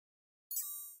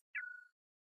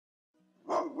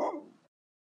Dogs,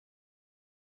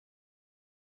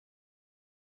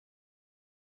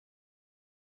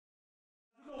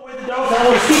 I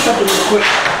want to see something real quick.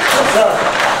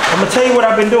 I'm gonna tell you what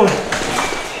I've been doing.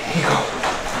 Here you go.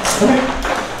 Come here.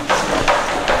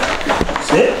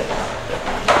 Sit.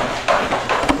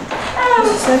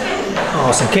 What's it say?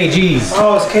 Oh, some KGs.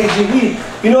 Oh, it's KGB.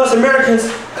 You know it's Americans.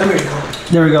 Come here, you go.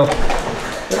 There we go.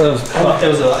 It was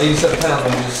 87 pounds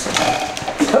when you just.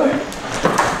 Come here.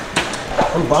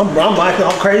 I'm acting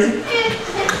all crazy.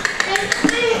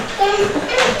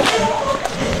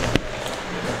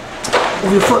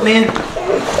 Move your foot, man.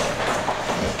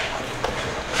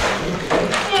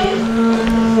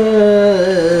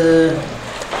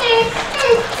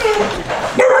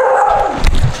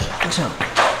 Watch out.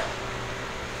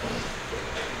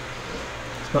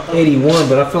 It's about 81,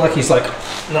 but I feel like he's like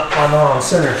not on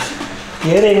center.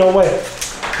 Yeah, it ain't no way.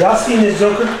 Y'all seen this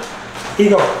Joker? Here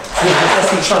you go. Let's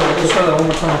see Tron. Let's try that one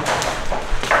more time.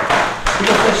 You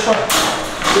go first, Tron.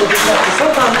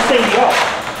 Sometimes this thing be off.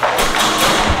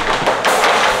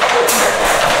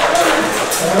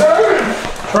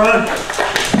 Tron.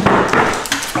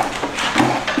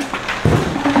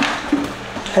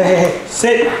 Hey,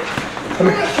 sit. Come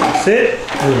here. Sit.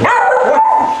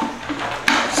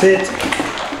 Sit.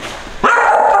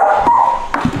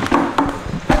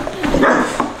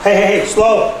 Hey,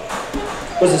 slow.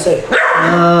 What's it say?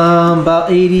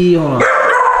 About 80. Hold on.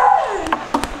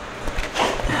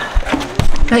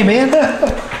 Hey, man. You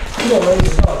don't let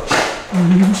this go.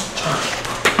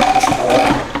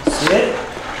 Sit.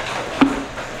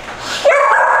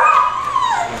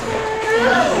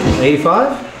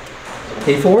 85?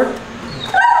 84?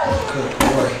 Good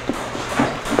boy.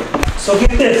 So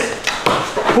get this.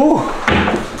 Ooh.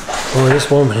 Oh, this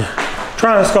woman here.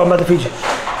 Try, let's go. I'm about to feed you.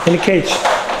 In the cage.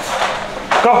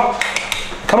 Go.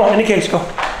 Come on, in the cage. Go.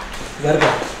 You gotta go.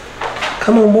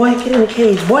 Come on, boy. Get in the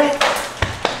cage, boy.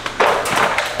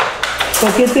 So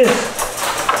get this.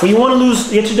 When you want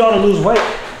to get your dog to lose weight,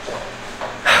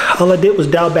 all I did was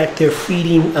dial back their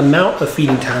amount of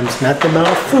feeding times, not the amount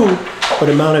of food, but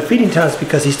the amount of feeding times,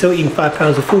 because he's still eating 5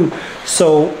 pounds of food.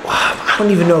 So I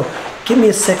don't even know. Give me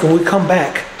a second. When we come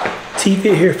back,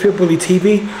 TV here, Pitbully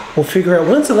TV, we'll figure out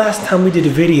when's the last time we did a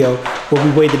video where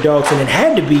we weighed the dogs, and it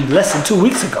had to be less than 2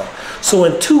 weeks ago. So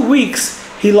in 2 weeks,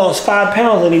 he lost 5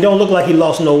 pounds, and he don't look like he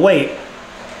lost no weight.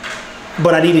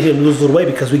 But I needed him to lose a little weight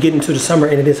because we get into the summer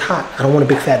and it is hot. I don't want a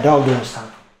big fat dog during this time.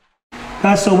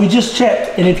 Guys, so we just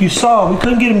checked, and if you saw, we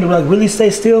couldn't get him to like really stay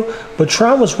still, but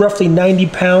Tron was roughly 90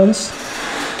 pounds.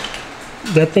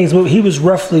 That thing's, he was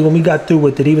roughly, when we got through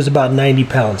with it, he was about 90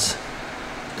 pounds.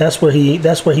 That's where he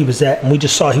was at, and we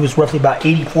just saw he was roughly about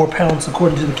 84 pounds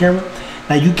according to the camera.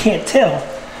 Now you can't tell,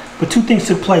 but 2 things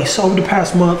took place over the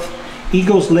past month.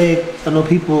 Ego's leg, I know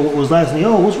people was asking,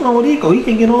 oh, what's wrong with Ego? He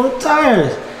can't get on the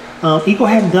tires. Ego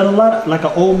hadn't done a lot, like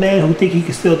an old man who think he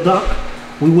can still dunk.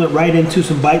 We went right into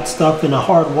some bite stuff and a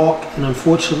hard walk, and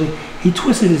unfortunately, he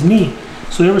twisted his knee.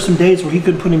 So there were some days where he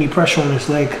couldn't put any pressure on his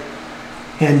leg.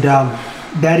 And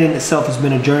that in itself has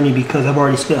been a journey, because I've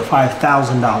already spent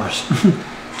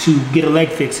 $5,000 to get a leg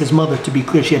fix. His mother, to be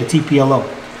clear, she had a TPLO.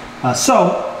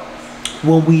 So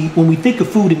when we think of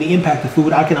food and the impact of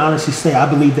food, I can honestly say I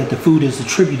believe that the food is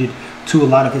attributed to a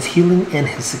lot of his healing and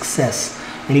his success.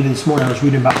 And even this morning I was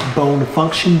reading about bone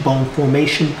function, bone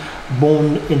formation,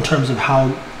 bone in terms of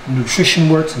how nutrition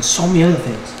works, and so many other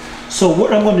things. So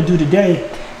what I'm going to do today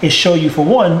is show you, for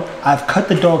one, I've cut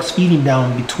the dog's feeding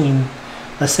down between,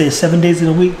 let's say, 7 days in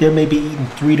a week. They may be eating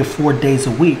 3 to 4 days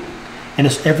a week, and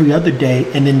it's every other day,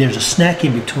 and then there's a snack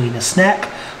in between. A snack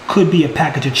could be a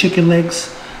package of chicken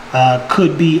legs,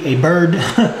 could be a bird,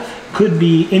 could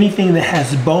be anything that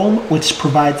has bone, which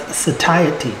provides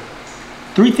satiety.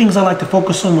 3 things I like to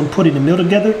focus on when putting the meal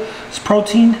together is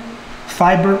protein,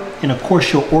 fiber, and of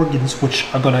course your organs, which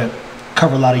are going to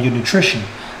cover a lot of your nutrition.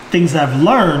 Things I've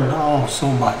learned, oh,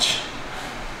 so much.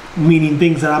 Meaning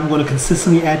things that I'm going to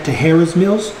consistently add to Harris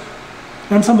meals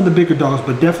and some of the bigger dogs,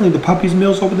 but definitely the puppies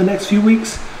meals over the next few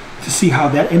weeks to see how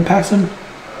that impacts them.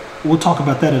 We'll talk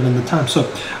about that at another time. So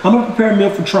I'm going to prepare a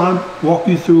meal for Tron, walk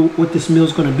you through what this meal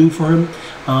is going to do for him.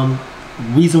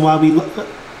 Reason why we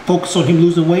focus on him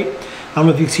losing weight. I don't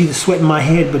know if you can see the sweat in my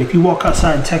head, but if you walk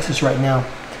outside in Texas right now,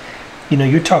 you know,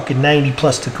 you're talking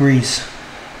 90+ degrees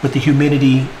with the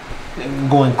humidity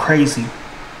going crazy.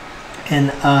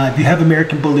 And if you have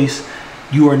American bullies,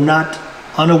 you are not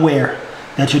unaware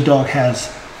that your dog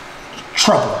has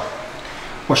trouble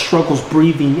or struggles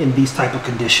breathing in these type of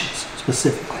conditions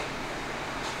specifically.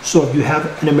 So if you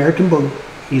have an American bully,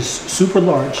 he's super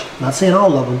large, not saying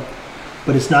all of them,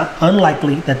 but it's not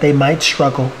unlikely that they might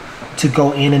struggle to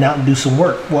go in and out and do some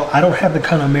work. Well, I don't have the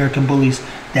kind of American bullies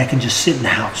that can just sit in the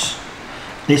house.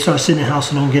 They start sitting in the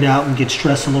house and don't get out and get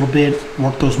stressed a little bit,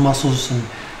 work those muscles and,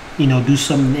 you know, do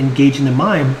something engaging the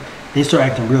mind. They start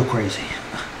acting real crazy.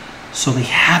 So they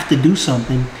have to do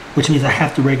something, which means I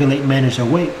have to regulate and manage their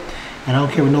weight. And I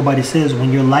don't care what nobody says,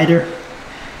 when you're lighter,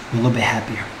 you're a little bit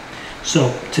happier.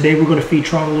 So today we're gonna feed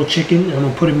Tron a little chicken, and I'm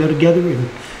gonna put a meal together and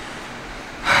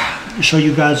show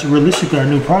you guys realistically our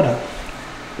new product,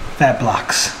 fat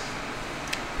blocks.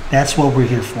 That's what we're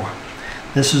here for.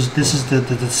 This is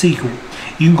the secret.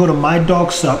 You can go to my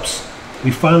Dog Supps.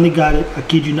 We finally got it. I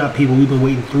kid you not, people, we've been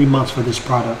waiting 3 months for this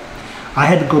product. I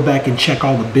had to go back and check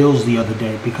all the bills the other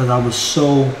day because I was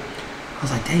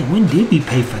like, dang, when did we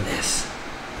pay for this?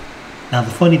 Now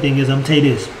the funny thing is, I'm gonna tell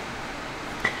you this.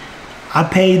 I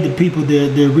paid the people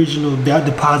the original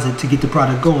deposit to get the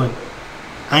product going.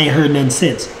 I ain't heard nothing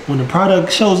since. When the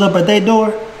product shows up at their door,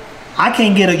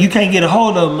 you can't get a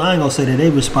hold of them. I ain't gonna say that they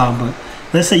respond, but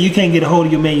let's say you can't get a hold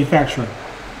of your manufacturer.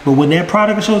 But when that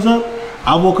product shows up,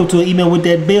 I woke up to an email with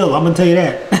that bill. I'm gonna tell you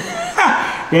that.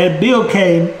 That bill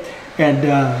came, and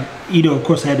you know, of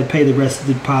course, I had to pay the rest of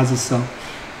the deposit. So,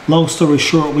 long story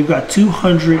short, we've got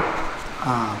 200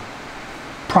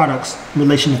 products in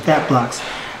relation to fat blocks,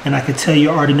 and I can tell you,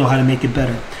 I already know how to make it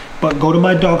better. But go to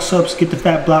my Dog Supps, get the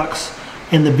fat blocks.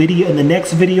 In the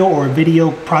next video, or a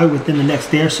video probably within the next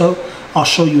day or so, I'll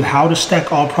show you how to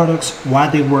stack all products, why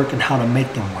they work, and how to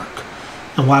make them work,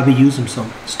 and why we use them. So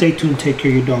stay tuned, take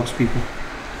care of your dogs, people.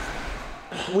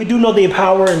 We do know the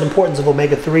power and importance of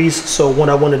omega-3s, so what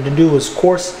I wanted to do is, of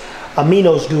course,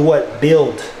 aminos do what?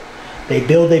 Build. They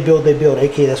build,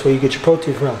 aka that's where you get your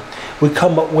protein from. We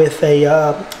come up with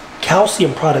a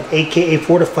calcium product, aka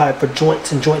Fortified, for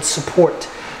joints and joint support,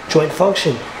 joint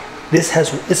function. This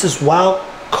is wild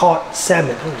caught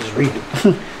salmon. I'll just read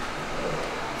it.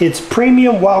 It's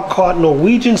premium wild caught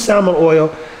Norwegian salmon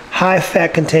oil, high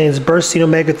fat, contains bursting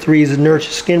omega-3s,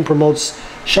 nourishes skin, promotes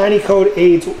shiny coat,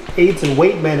 aids in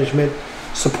weight management,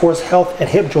 supports health and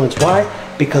hip joints. Why?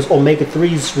 Because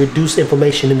omega-3s reduce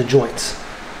inflammation in the joints.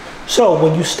 So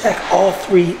when you stack all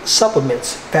 3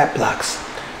 supplements, fat blocks,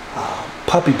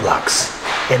 puppy blocks,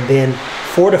 and then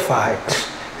Fortified,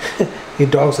 your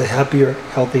dog's a happier,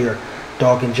 healthier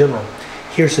dog in general.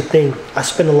 Here's the thing, I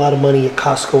spend a lot of money at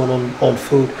Costco and on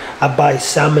food. I buy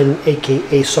salmon,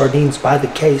 aka sardines, by the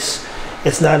case.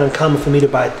 It's not uncommon for me to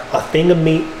buy a thing of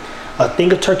meat, a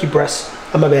thing of turkey breast,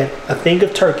 a thing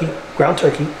of turkey, ground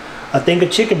turkey, a thing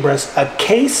of chicken breast, a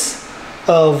case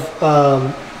of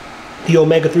the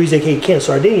omega-3s, aka canned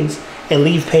sardines, and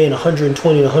leave paying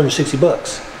 120 to 160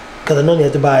 bucks. Because I know you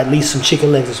have to buy at least some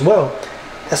chicken legs as well.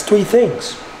 That's 3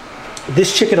 things.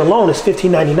 This chicken alone is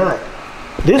 $15.99.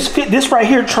 This right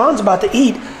here, Tron's about to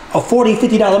eat a $40,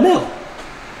 $50 meal.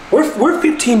 We're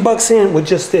 15 bucks in with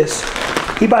just this.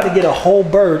 He about to get a whole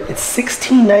bird. It's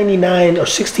 $16.99 or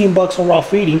 16 bucks on raw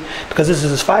feeding, because this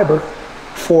is his fiber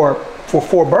for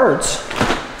 4 birds.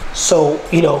 So,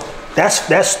 you know, that's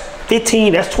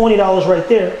 15, that's $20 right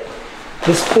there.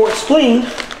 This pork spleen,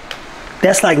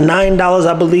 that's like $9,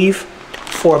 I believe,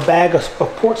 for a bag of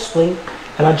pork spleen.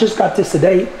 And I just got this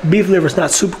today. Beef liver is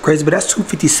not super crazy, but that's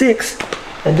 $2.56.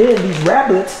 And then these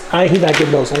rablets, he's not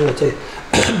getting those, I'm gonna tell you.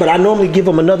 But I normally give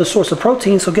him another source of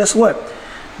protein, so guess what?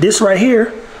 This right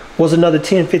here was another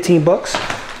 10, 15 bucks.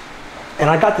 And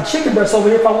I got the chicken breast over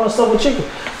here if I want to stuff with chicken.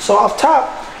 So off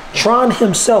top, Tron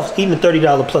himself eating a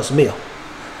 $30 plus meal.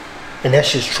 And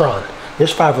that's just Tron.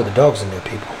 There's 5 other dogs in there,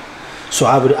 people. So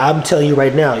I'm telling you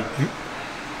right now,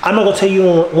 I'm not gonna tell you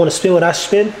don't want to spend what I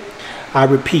spend. I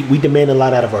repeat, we demand a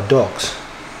lot out of our dogs.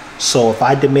 So if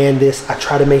I demand this, I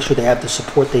try to make sure they have the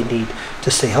support they need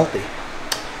to stay healthy.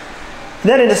 And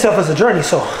that in itself is a journey.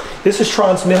 So this is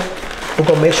Tron's meal. We're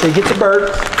gonna make sure he gets a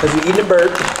bird, because we're eating a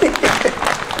bird.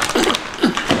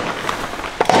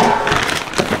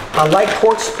 I like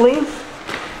pork spleen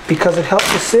because it helps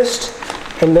assist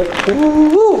in the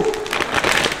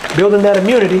building that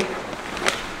immunity.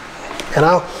 And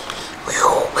I'll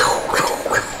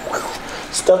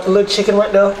stuff the little chicken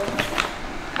right now.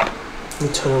 Let me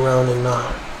turn around and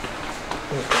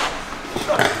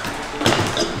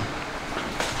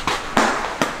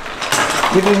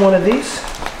give him one of these.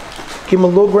 Give him a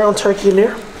little ground turkey in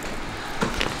there.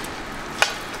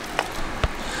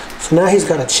 So now he's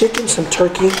got a chicken, some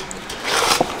turkey.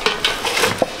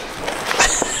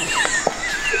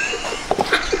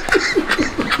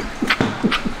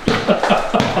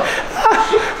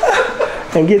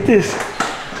 And get this,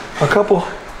 a couple.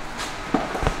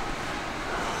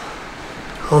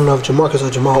 I don't know if Jamarcus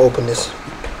or Jamal opened this.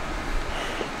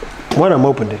 One of them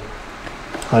opened it.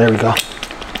 Oh, there we go.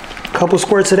 A couple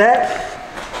squirts of that.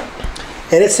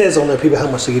 And it says on there, people, how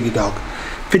much to give you dog.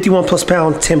 51 plus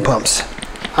pound, 10 pumps.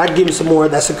 I'd give him some more.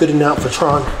 That's a good amount for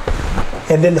Tron.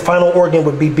 And then the final organ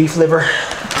would be beef liver.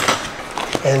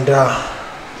 And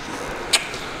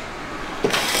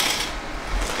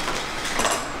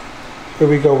here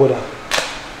we go with a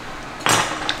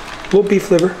little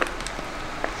beef liver.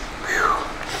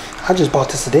 Whew. I just bought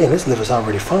this today and this liver's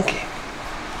already funky.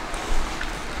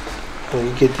 When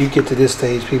you get to this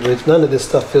stage, people, none of this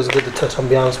stuff feels good to touch, I'm gonna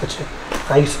be honest with you.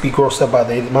 I used to be grossed up by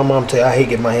my mom tell you I hate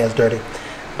getting my hands dirty.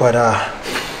 But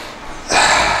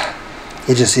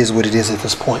it just is what it is at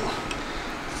this point.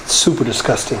 It's super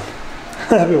disgusting.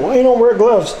 I mean, why you don't wear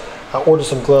gloves? I ordered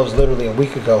some gloves literally a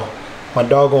week ago. My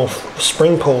doggone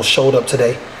spring poles showed up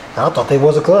today. And I thought they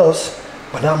wasn't gloves.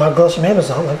 But now my gloves from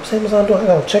Amazon. I'm like, what's Amazon doing? I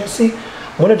gotta check and see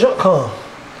when the junk come.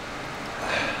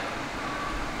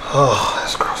 Oh,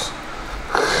 that's gross.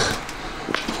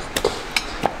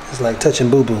 It's like touching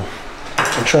boo-boo.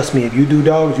 And trust me, if you do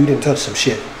dogs, you didn't touch some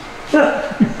shit.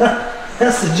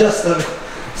 That's the gist of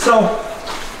it. So,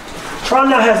 Tron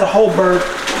now has a whole bird.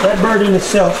 That bird in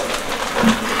itself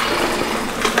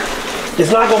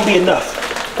is not going to be enough.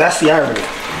 That's the irony.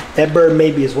 That bird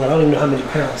maybe is what? I don't even know how many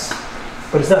pounds.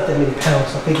 But it's not that many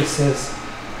pounds. I think it says...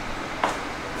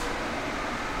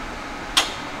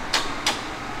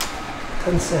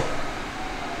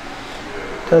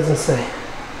 Doesn't say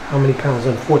how many pounds,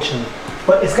 unfortunately.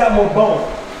 But it's got more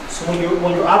bone. So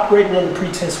when you're operating on the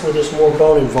pretense where there's more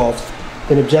bone involved,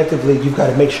 then objectively you've got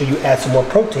to make sure you add some more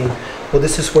protein. Well,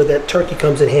 this is where that turkey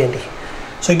comes in handy.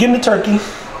 So you give him the turkey.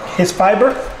 His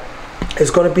fiber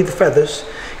is going to be the feathers.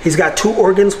 He's got two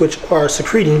organs which are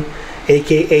secreting,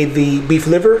 aka the beef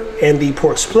liver and the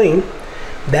pork spleen.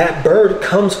 That bird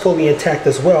comes fully intact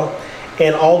as well,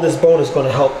 and all this bone is going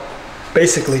to help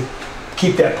basically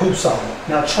keep that poop solid.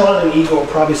 Now, Tron and Eagle are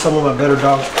probably some of my better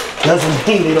dogs. Doesn't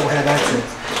mean they don't have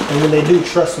accents. And when they do,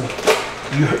 trust me,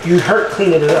 you hurt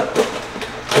cleaning it up.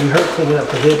 You hurt cleaning it up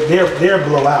because they're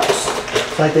blowouts.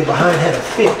 It's like they behind had a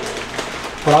fit.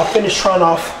 But I'll finish Tron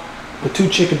off with 2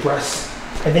 chicken breasts.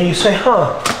 And then you say,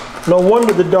 huh, no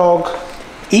wonder the dog,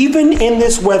 even in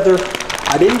this weather,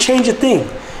 I didn't change a thing.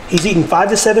 He's eating 5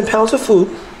 to 7 pounds of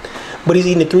food, but he's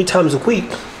eating it 3 times a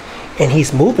week. And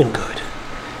he's moving good.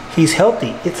 He's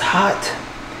healthy. It's hot.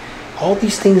 All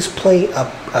these things play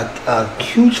a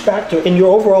huge factor in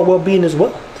your overall well-being as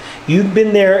well. You've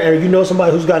been there and you know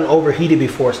somebody who's gotten overheated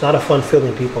before. It's not a fun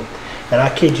feeling, people. And I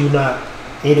kid you not,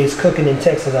 it is cooking in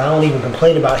Texas. I don't even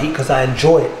complain about heat because I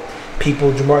enjoy it.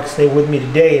 People, Jamarcus stayed with me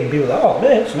today and people are like, oh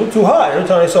man, it's a little too hot. Every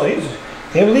time they saw you,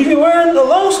 can't believe you're wearing the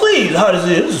long sleeves. How does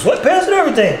it is? Sweatpants and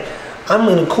everything. I'm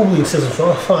in a cooling system, so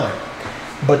I'm fine.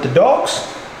 But the dogs,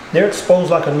 they're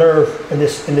exposed like a nerve in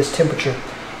this temperature.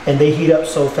 And they heat up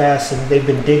so fast, and they've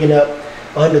been digging up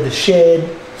under the shed.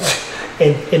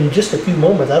 And in just a few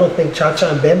moments, I don't think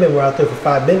Cha-Cha and Bam Bam were out there for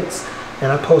 5 minutes.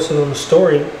 And I posted on the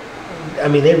story, I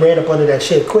mean, they ran up under that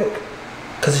shed quick.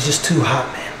 Because it's just too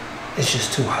hot, man. It's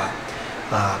just too hot.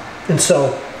 And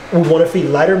so, we want to feed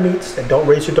lighter meats that don't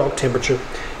raise your dog temperature.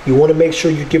 You want to make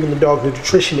sure you're giving the dog the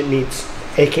nutrition it needs,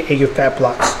 aka your fat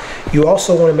blocks. You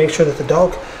also want to make sure that the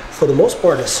dog, for the most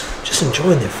part, is just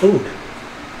enjoying their food.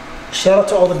 Shout out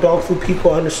to all the dog food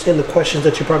people. I understand the questions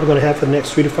that you're probably going to have for the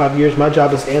next 3 to 5 years. My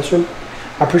job is to answer them.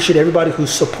 I appreciate everybody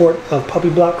who's support of Puppy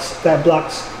Blocks, Fat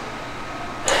Blocks,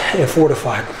 and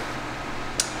Fortified.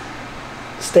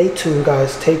 Stay tuned,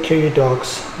 guys. Take care of your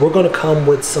dogs. We're going to come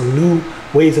with some new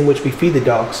ways in which we feed the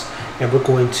dogs, and we're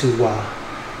going to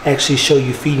actually show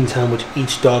you feeding time with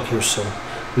each dog here soon.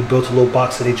 We built a little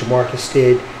box that Jamarcus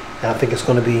did, and I think it's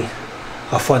going to be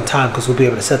a fun time because we'll be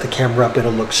able to set the camera up.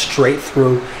 It'll look straight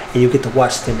through and you get to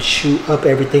watch them chew up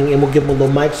everything, and we'll give them a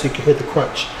little mic so you can hear the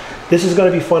crunch. This is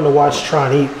going to be fun to watch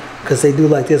Tron eat because they do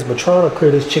like this, but Tron will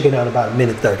clear this chicken out in about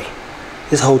 1:30.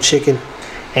 This whole chicken.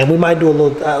 And we might do a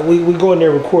little, we go in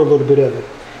there and record a little bit of it.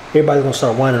 Everybody's going to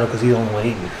start whining up because he's the only one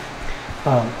eating.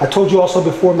 I told you also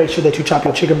before, make sure that you chop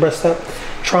your chicken breast up.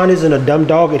 Tron isn't a dumb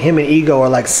dog, and him and Ego are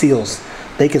like seals.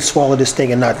 They can swallow this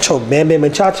thing and not choke. Bam Bam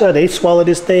and Cha-Cha, they swallow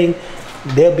this thing,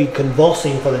 they'll be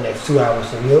convulsing for the next 2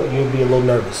 hours, and you'll be a little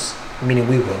nervous, meaning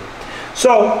we will.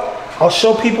 So I'll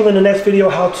show people in the next video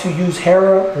how to use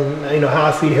Hera, and you know how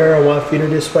I feed Hera and why I feed her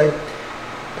this way.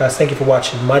 Guys, thank you for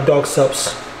watching. My Dog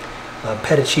Supps,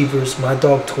 Pet Achievers, My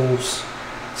Dog Tools.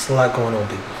 It's a lot going on,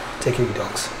 people. Take care of your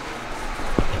dogs.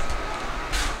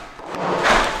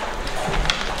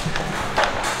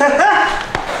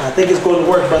 I think it's going to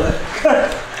work, brother.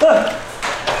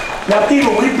 Now,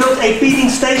 people, we built a feeding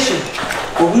station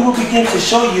where we will begin to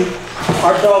show you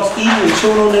our dogs eating and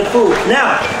chewing on their food.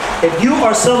 Now, If you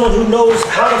are someone who knows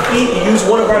how to feed, you use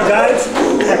one of our guides,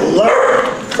 have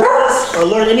learned from us or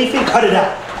learned anything, cut it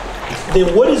out.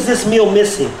 Then what is this meal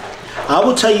missing? I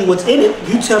will tell you what's in it.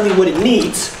 You tell me what it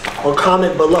needs or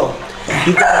comment below.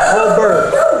 You got a whole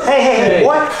bird. Hey,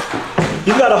 what?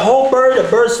 You got a whole bird, a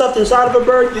bird stuffed inside of a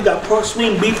bird. You got pork,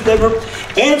 sweet, beef liver,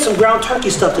 and some ground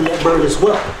turkey stuffed in that bird as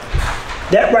well.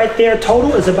 That right there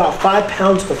total is about 5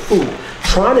 pounds of food.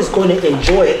 Tron is going to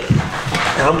enjoy it,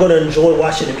 and I'm going to enjoy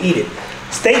watching him eat it.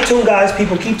 Stay tuned, guys.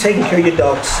 People, keep taking care of your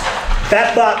dogs.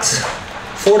 Fat Box,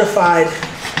 Fortified,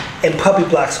 and Puppy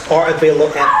Blocks are available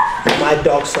at my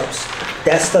Dog Supps.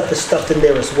 That stuff is stuffed in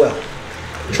there as well.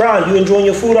 Tron, you enjoying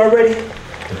your food already?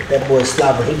 That boy is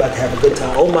slobbering. He about to have a good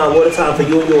time. Oh my, what a time for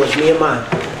you and yours, me and mine.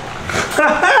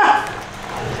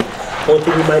 One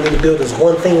thing you might need to build is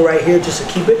one thing right here just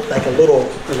to keep it like a little,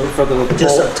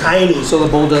 just a tiny. So the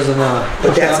bowl doesn't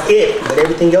but that's it. But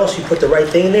everything else, you put the right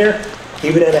thing there,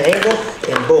 keep it at an angle,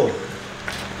 and boom.